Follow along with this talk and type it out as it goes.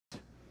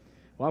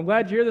Well, I'm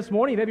glad you're here this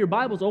morning. If you have your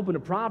Bibles open to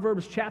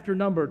Proverbs chapter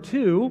number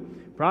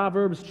 2.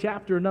 Proverbs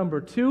chapter number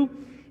 2.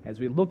 As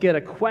we look at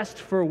a quest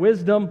for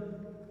wisdom.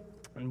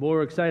 And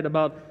we're excited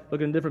about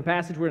looking at a different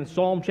passage. We're in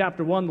Psalm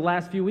chapter 1 the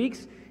last few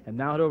weeks. And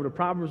now head over to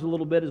Proverbs a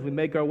little bit as we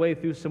make our way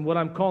through some what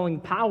I'm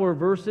calling power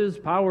verses.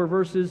 Power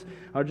verses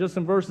are just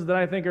some verses that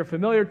I think are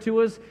familiar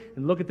to us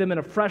and look at them in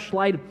a fresh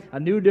light, a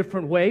new,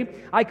 different way.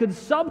 I could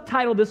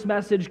subtitle this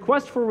message,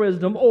 Quest for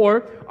Wisdom,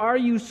 or Are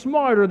You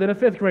Smarter Than a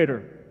Fifth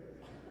Grader?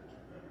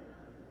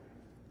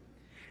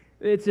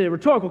 It's a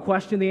rhetorical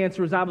question. The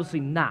answer is obviously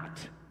not.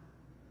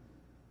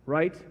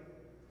 Right?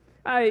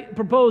 I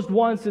proposed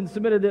once and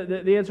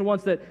submitted the answer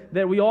once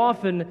that we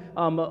often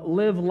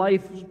live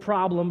life's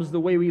problems the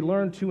way we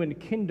learn to in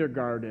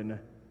kindergarten.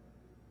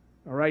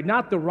 All right?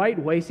 Not the right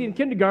way. See, in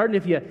kindergarten,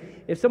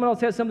 if someone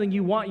else has something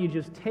you want, you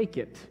just take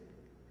it.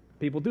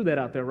 People do that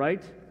out there,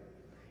 right?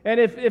 And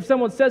if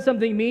someone says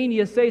something mean,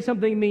 you say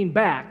something mean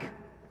back.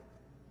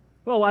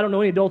 Well, I don't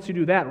know any adults who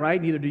do that, right?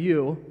 Neither do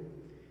you.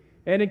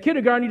 And in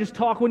kindergarten, you just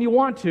talk when you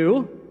want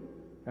to.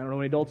 I don't know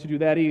any adults who do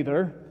that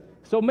either.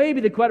 So maybe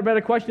the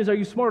better question is, are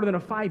you smarter than a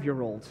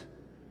 5-year-old?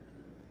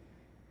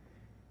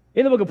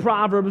 In the book of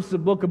Proverbs, it's a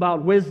book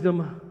about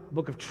wisdom, a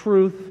book of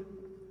truth.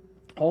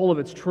 All of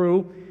it's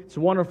true. It's a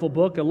wonderful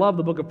book. I love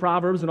the book of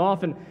Proverbs, and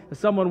often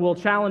someone will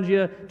challenge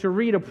you to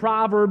read a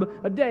proverb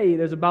a day.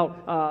 There's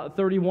about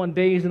 31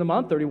 days in the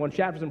month, 31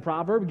 chapters in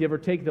Proverbs, give or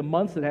take the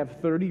months that have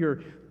 30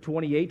 or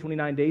 28,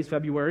 29 days,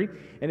 February.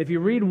 And if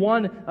you read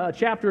one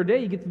chapter a day,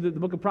 you get to the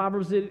book of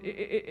Proverbs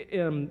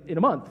in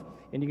a month.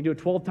 And you can do it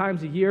 12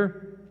 times a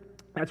year.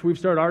 That's where we've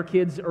started our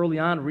kids early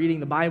on reading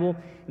the Bible.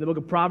 In the book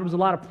of Proverbs, a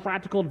lot of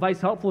practical advice,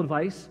 helpful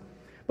advice.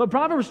 But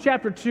Proverbs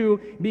chapter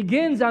 2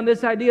 begins on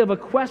this idea of a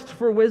quest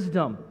for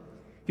wisdom.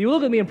 If you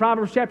look at me in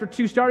Proverbs chapter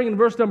 2, starting in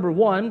verse number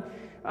 1,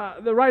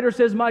 the writer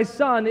says, "My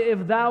son,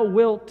 if thou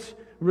wilt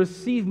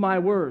receive my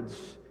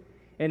words,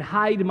 and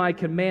hide my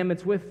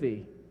commandments with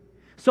thee,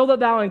 so that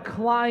thou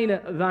incline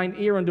thine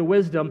ear unto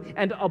wisdom,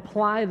 and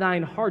apply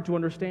thine heart to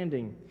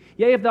understanding.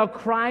 Yea, if thou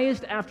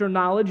criest after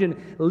knowledge, and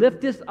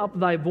liftest up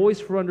thy voice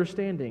for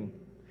understanding,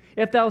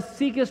 if thou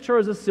seekest her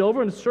as a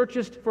silver, and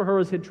searchest for her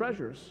as hid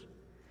treasures,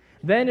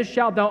 then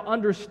shalt thou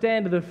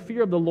understand the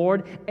fear of the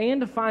Lord,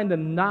 and find the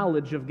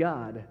knowledge of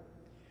God.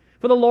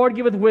 For the Lord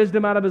giveth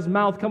wisdom, out of his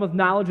mouth cometh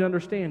knowledge and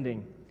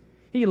understanding.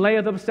 He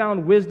layeth up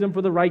sound wisdom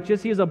for the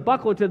righteous. He is a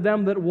buckler to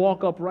them that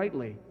walk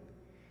uprightly.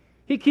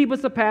 He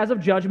keepeth the paths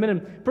of judgment,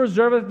 and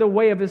preserveth the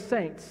way of his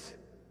saints.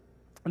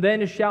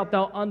 Then shalt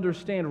thou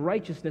understand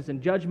righteousness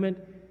and judgment,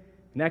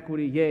 and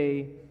equity,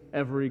 yea,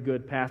 every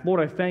good path." Lord,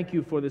 I thank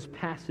you for this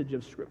passage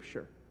of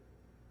Scripture.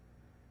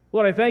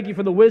 Lord, I thank you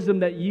for the wisdom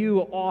that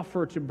you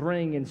offer to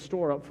bring and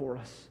store up for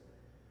us.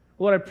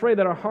 Lord, I pray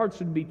that our hearts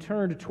would be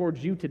turned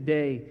towards you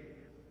today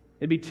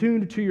and be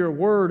tuned to your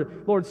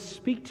word. Lord,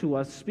 speak to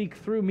us. Speak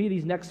through me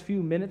these next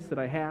few minutes that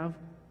I have.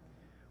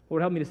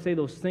 Lord, help me to say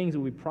those things that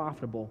will be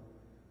profitable,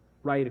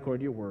 right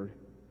according to your word.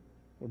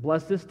 Lord,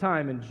 bless this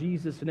time in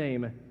Jesus'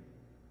 name.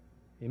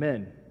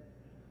 Amen.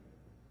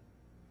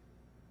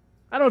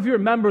 I don't know if you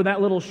remember that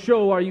little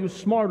show, Are You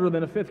Smarter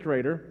Than a Fifth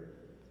Grader?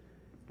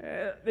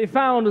 They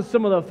found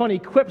some of the funny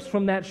quips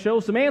from that show,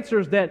 some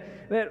answers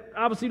that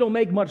obviously don't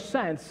make much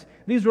sense.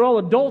 These were all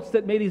adults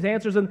that made these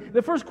answers, and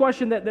the first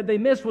question that they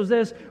missed was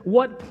this: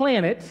 what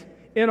planet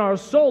in our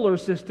solar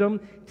system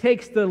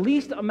takes the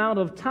least amount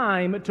of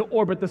time to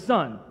orbit the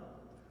sun?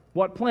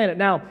 What planet?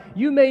 Now,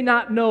 you may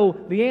not know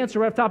the answer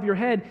right off the top of your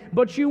head,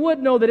 but you would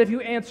know that if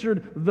you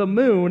answered the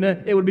moon,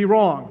 it would be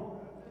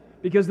wrong,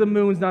 because the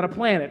moon's not a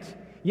planet.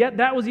 Yet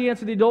that was the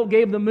answer the adult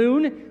gave the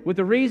moon, with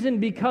the reason,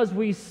 because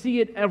we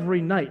see it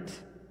every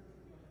night.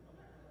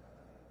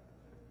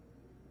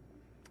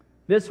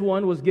 This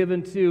one was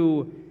given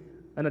to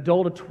an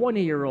adult, a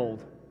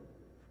 20-year-old,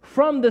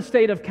 from the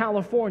state of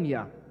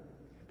California.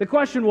 The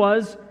question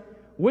was,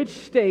 which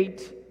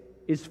state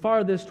is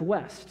farthest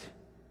west?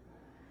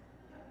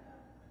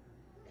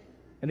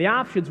 And the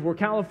options were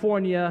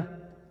California,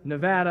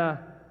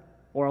 Nevada,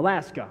 or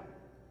Alaska.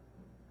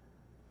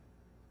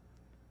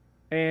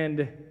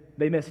 And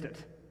they missed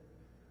it.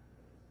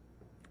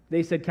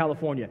 They said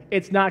California.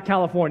 It's not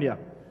California.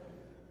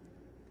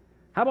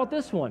 How about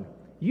this one?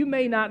 You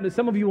may not,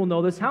 some of you will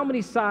know this. How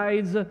many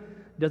sides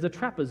does a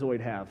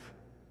trapezoid have?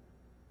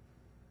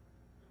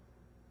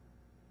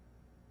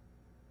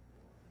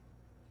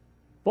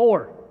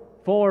 4.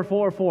 4,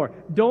 4, 4.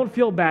 Don't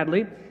feel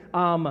badly.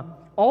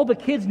 All the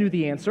kids knew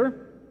the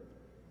answer,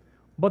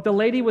 but the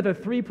lady with a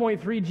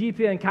 3.3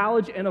 GPA in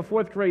college and a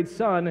 4th grade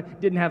son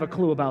didn't have a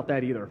clue about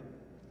that either.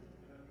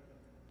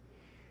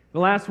 The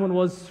last one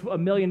was a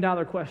 $1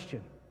 million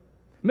question.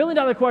 $1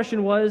 million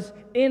question was,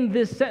 in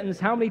this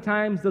sentence, how many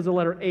times does the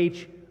letter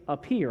H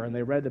appear? And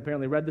they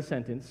apparently read the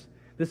sentence.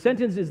 The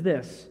sentence is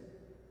this: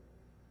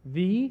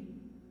 the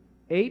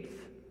 8th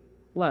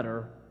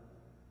letter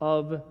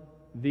of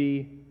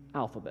the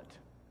alphabet.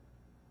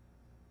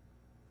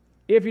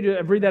 If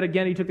you read that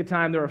again, he took the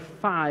time, there are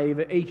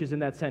 5 H's in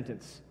that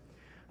sentence.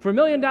 For $1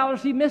 million,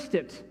 he missed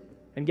it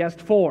and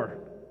guessed 4.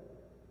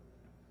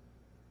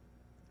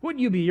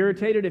 Wouldn't you be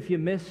irritated if you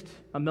missed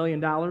 $1 million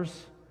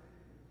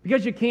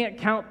because you can't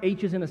count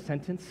H's in a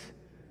sentence?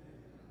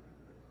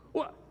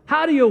 Well,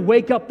 how do you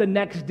wake up the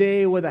next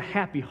day with a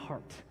happy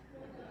heart?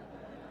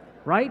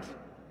 Right?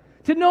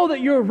 To know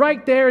that you're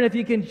right there, and if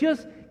you can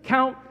just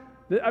count,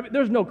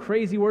 there's no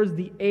crazy words,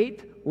 the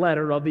 8th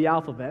letter of the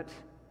alphabet.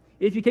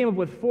 If you came up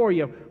with 4,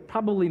 you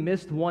probably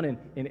missed one in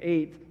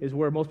 8 is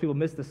where most people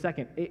miss the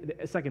second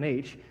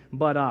H.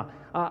 But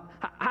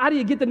how do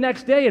you get the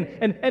next day?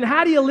 And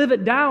how do you live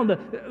it down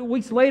the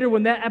weeks later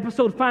when that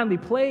episode finally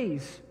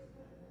plays?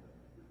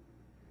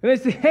 And they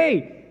say,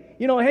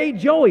 hey,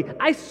 Joey,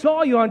 I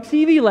saw you on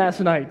TV last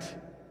night.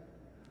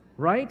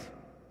 Right?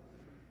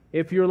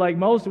 If you're like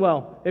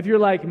if you're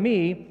like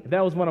me, if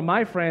that was one of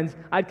my friends,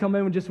 I'd come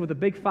in just with a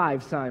big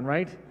 5 sign,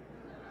 right?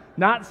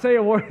 Not say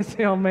a word,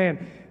 say, oh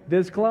man,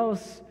 this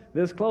close,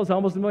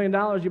 almost $1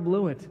 million, you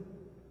blew it.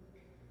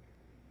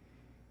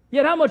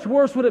 Yet how much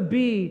worse would it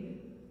be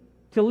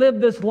to live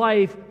this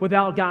life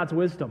without God's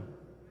wisdom?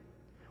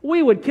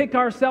 We would kick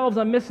ourselves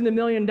on missing $1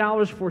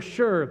 million for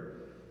sure,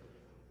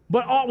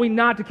 but ought we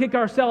not to kick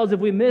ourselves if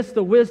we miss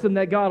the wisdom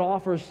that God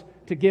offers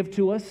to give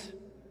to us?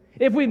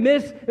 If we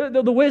miss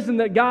the wisdom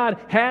that God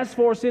has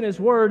for us in His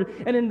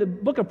Word, and in the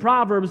book of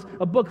Proverbs,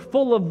 a book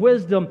full of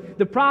wisdom,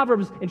 the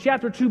Proverbs in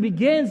chapter 2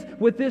 begins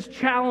with this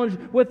challenge,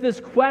 with this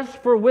quest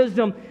for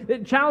wisdom.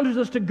 It challenges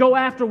us to go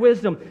after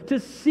wisdom, to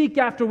seek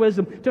after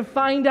wisdom, to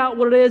find out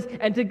what it is,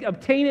 and to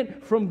obtain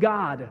it from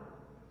God.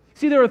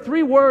 See, there are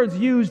 3 words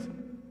used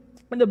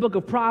in the book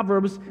of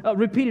Proverbs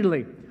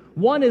repeatedly.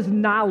 One is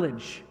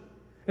knowledge.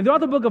 And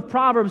throughout the book of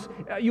Proverbs,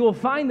 you will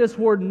find this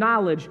word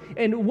knowledge,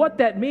 and what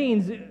that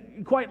means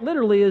quite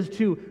literally is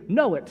to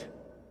know it.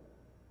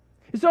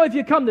 So if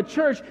you come to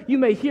church, you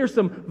may hear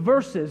some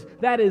verses.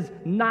 That is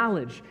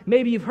knowledge.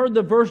 Maybe you've heard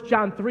the verse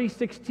John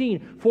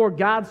 3:16, for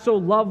God so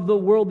loved the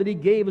world that He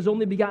gave His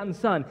only begotten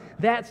Son.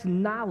 That's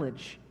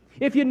knowledge.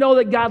 If you know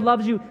that God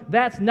loves you,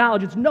 that's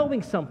knowledge. It's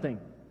knowing something.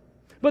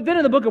 But then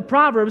in the book of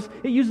Proverbs,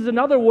 it uses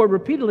another word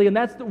repeatedly, and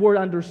that's the word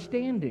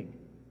understanding.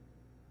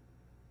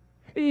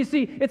 You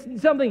see,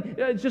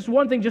 it's just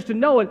one thing just to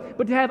know it,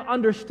 but to have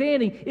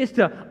understanding is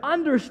to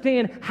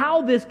understand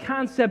how this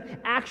concept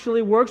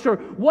actually works or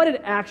what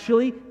it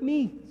actually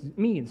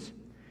means.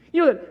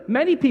 You know that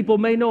many people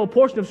may know a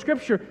portion of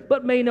Scripture,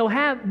 but may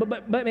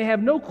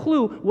have no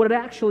clue what it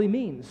actually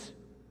means.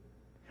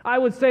 I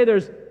would say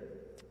there's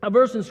a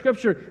verse in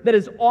Scripture that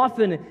is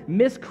often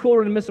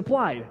misquoted and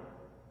misapplied.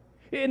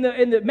 In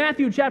the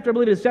Matthew chapter, I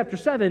believe it is chapter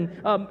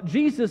 7,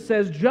 Jesus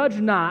says, "Judge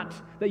not,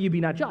 that you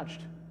be not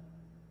judged."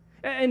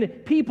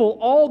 And people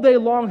all day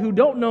long who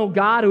don't know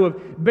God, who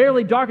have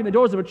barely darkened the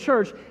doors of a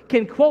church,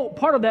 can quote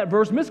part of that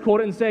verse, misquote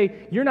it, and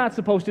say, "You're not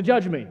supposed to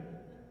judge me."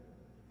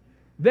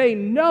 They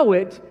know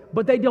it,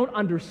 but they don't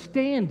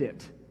understand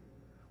it.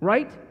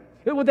 Right?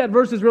 What that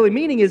verse is really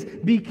meaning is,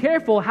 be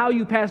careful how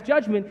you pass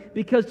judgment,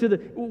 because to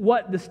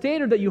the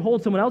standard that you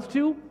hold someone else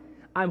to,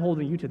 I'm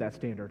holding you to that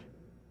standard.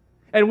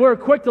 And we're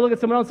quick to look at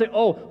someone else and say,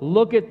 oh,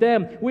 look at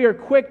them. We are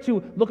quick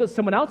to look at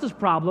someone else's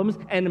problems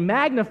and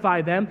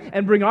magnify them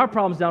and bring our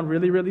problems down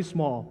really, really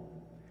small.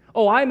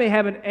 Oh, I may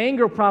have an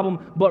anger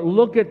problem, but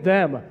look at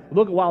them.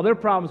 Wow, their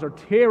problems are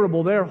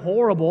terrible. They're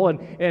horrible.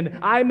 And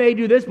I may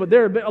do this, but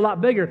they're a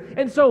lot bigger.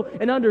 And so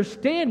an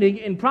understanding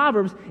in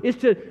Proverbs is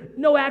to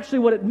know actually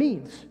what it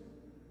means.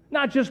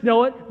 Not just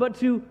know it, but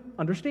to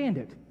understand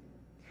it.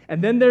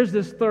 And then there's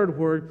this third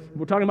word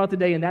we're talking about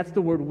today, and that's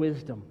the word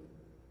wisdom.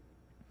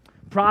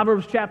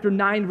 Proverbs chapter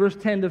 9, verse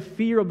 10, the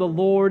fear of the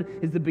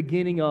Lord is the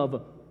beginning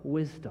of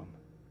wisdom.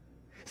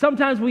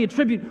 Sometimes we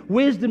attribute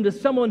wisdom to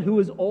someone who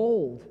is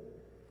old.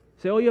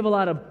 Say, oh, you have a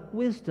lot of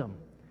wisdom.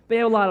 They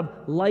have a lot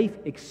of life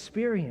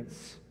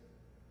experience.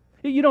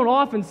 You don't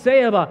often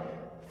say of a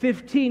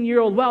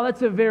 15-year-old, wow,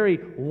 that's a very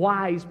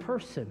wise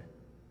person.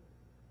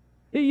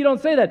 You don't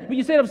say that, but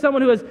you say it of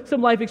someone who has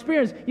some life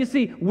experience. You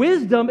see,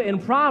 wisdom in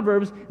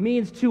Proverbs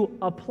means to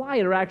apply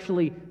it or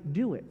actually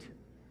do it.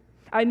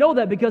 I know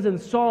that because in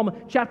Psalm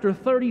chapter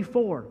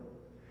 34,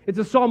 it's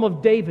a psalm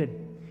of David.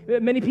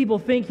 Many people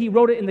think he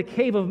wrote it in the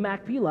cave of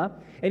Machpelah,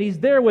 and he's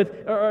there with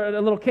a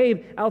little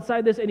cave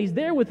outside this, and he's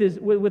there with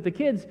the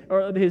kids,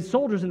 or his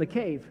soldiers in the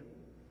cave.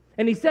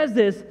 And he says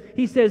this,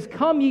 he says,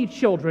 "Come ye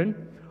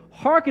children,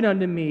 hearken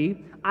unto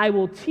me, I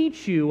will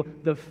teach you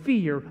the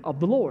fear of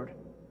the Lord."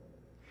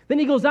 Then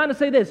he goes on to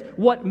say this,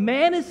 "What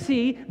man is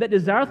he that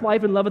desireth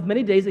life and loveth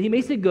many days, that he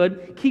may see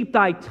good? Keep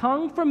thy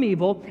tongue from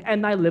evil,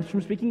 and thy lips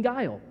from speaking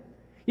guile."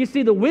 You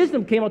see, the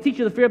wisdom came, I'll teach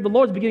you the fear of the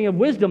Lord, the beginning of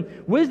wisdom.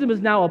 Wisdom is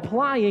now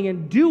applying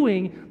and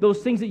doing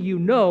those things that you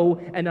know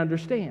and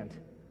understand.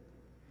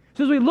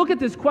 So as we look at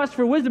this quest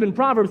for wisdom in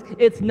Proverbs,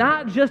 it's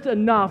not just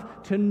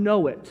enough to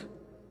know it.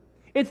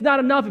 It's not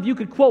enough if you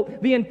could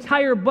quote the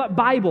entire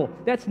Bible.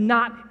 That's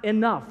not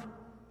enough.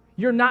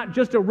 You're not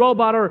just a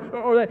robot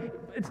or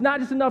it's not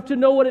just enough to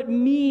know what it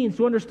means,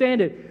 to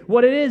understand it.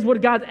 What it is, what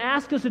God's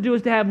asked us to do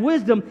is to have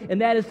wisdom, and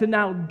that is to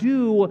now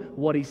do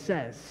what He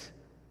says.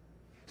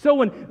 So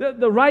when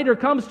the writer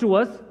comes to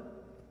us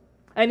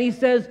and he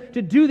says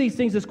to do these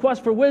things, this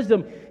quest for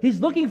wisdom, he's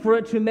looking for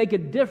it to make a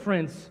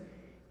difference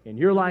in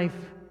your life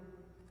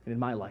and in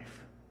my life.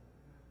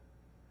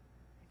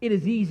 It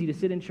is easy to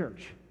sit in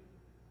church,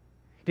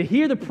 to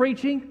hear the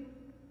preaching,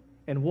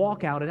 and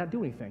walk out and not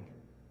do anything.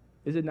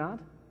 Is it not?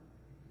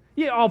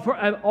 Yeah,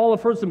 all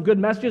have heard some good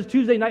messages.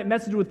 Tuesday night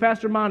message with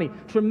Pastor Monty.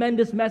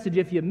 Tremendous message.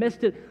 If you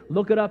missed it,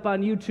 look it up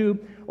on YouTube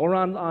or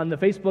on the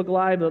Facebook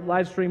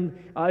live stream.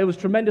 It was a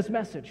tremendous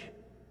message.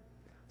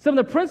 Some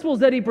of the principles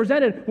that he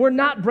presented were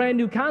not brand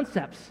new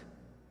concepts.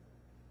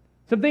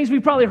 Some things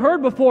we've probably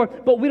heard before,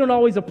 but we don't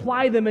always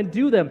apply them and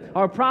do them.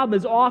 Our problem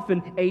is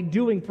often a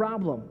doing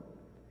problem.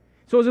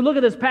 So as we look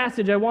at this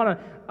passage, I want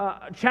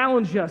to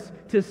challenge us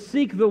to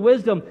seek the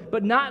wisdom,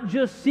 but not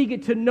just seek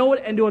it to know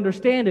it and to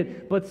understand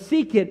it, but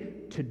seek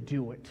it to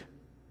do it.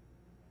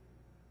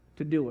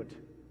 To do it.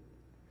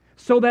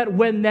 So that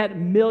when that $1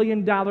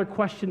 million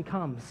question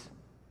comes,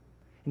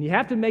 and you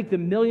have to make the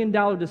 $1 million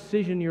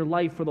decision in your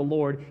life for the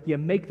Lord, you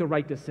make the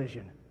right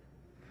decision.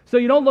 So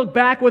you don't look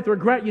back with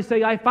regret. You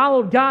say, I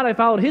followed God, I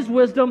followed His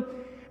wisdom,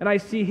 and I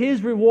see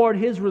His reward,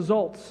 His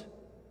results.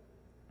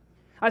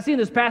 I see in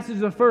this passage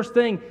the first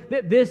thing,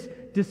 that this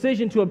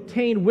decision to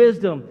obtaining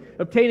wisdom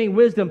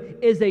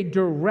is a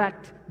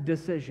direct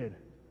decision.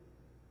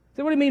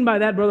 So what do you mean by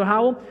that, Brother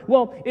Howell?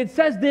 Well, it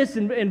says this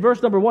in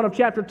verse number 1 of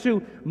chapter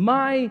 2,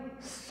 my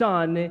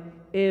son,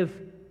 if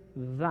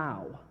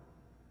thou.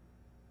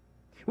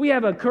 We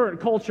have a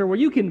current culture where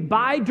you can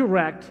buy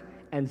direct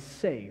and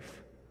save.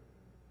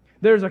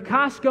 There's a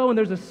Costco and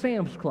there's a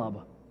Sam's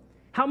Club.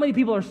 How many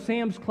people are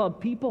Sam's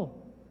Club people?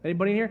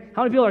 Anybody in here?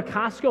 How many people are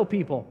Costco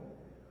people?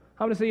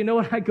 I'm going to say, you know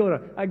what, I go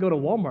to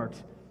Walmart.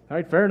 All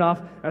right, fair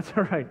enough. That's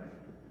all right.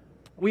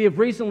 We have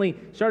recently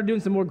started doing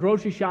some more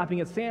grocery shopping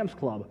at Sam's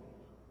Club.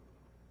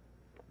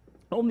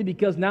 Only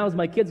because now as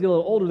my kids get a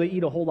little older, they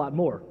eat a whole lot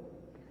more.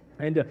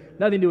 And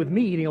nothing to do with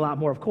me eating a lot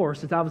more, of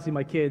course. It's obviously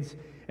my kids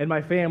and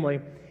my family.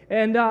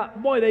 And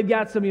boy, they've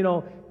got some,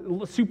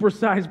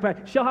 super-sized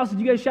pack. Shell House, did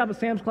you guys shop at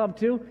Sam's Club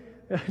too?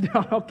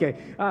 No, okay.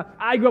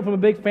 I grew up from a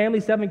big family,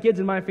 7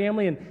 kids in my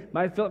family, and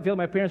I feel like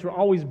my parents were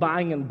always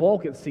buying in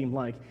bulk, it seemed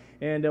like.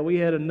 And we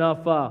had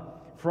enough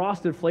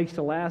Frosted Flakes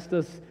to last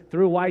us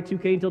through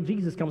Y2K until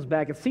Jesus comes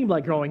back. It seemed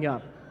like growing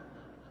up.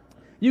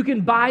 You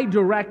can buy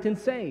direct and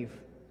save.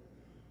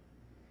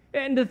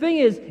 And the thing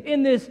is,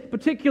 in this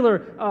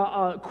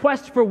particular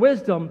quest for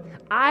wisdom,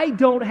 I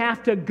don't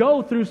have to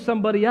go through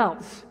somebody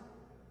else.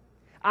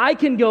 I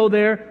can go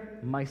there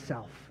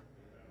myself.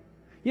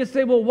 You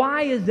say, well,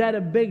 why is that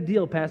a big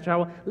deal, Pastor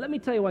Howell? Let me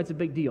tell you why it's a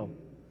big deal.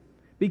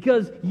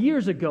 Because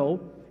years ago,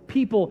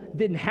 people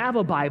didn't have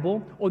a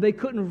Bible or they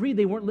couldn't read,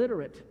 they weren't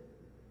literate.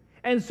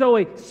 And so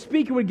a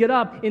speaker would get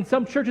up, in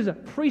some churches a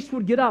priest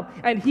would get up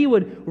and he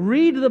would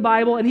read the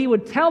Bible and he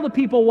would tell the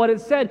people what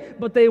it said,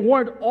 but they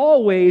weren't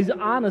always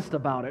honest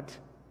about it.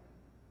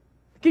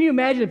 Can you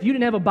imagine if you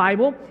didn't have a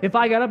Bible, if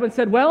I got up and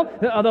said, well,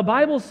 the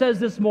Bible says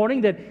this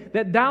morning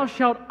that thou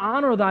shalt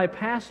honor thy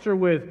pastor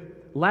with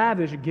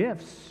lavish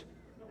gifts.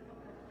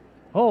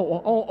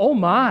 Oh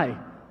my,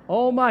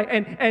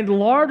 and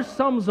large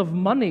sums of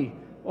money.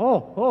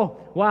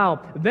 Oh,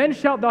 wow. Then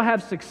shalt thou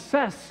have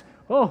success.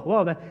 Oh,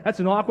 well, that's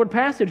an awkward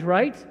passage,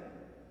 right?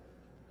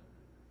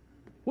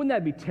 Wouldn't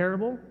that be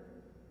terrible?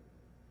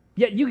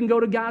 Yet you can go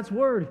to God's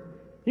Word.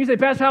 You say,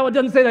 Pastor Howell, it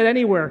doesn't say that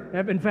anywhere.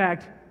 In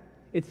fact,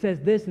 it says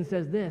this and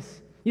says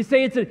this. You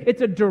say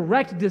it's a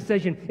direct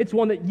decision. It's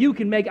one that you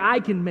can make,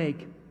 I can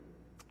make.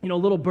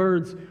 Little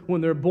birds,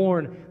 when they're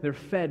born, they're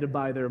fed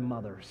by their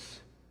mothers.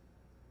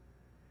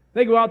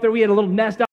 They go out there, we had a little nest out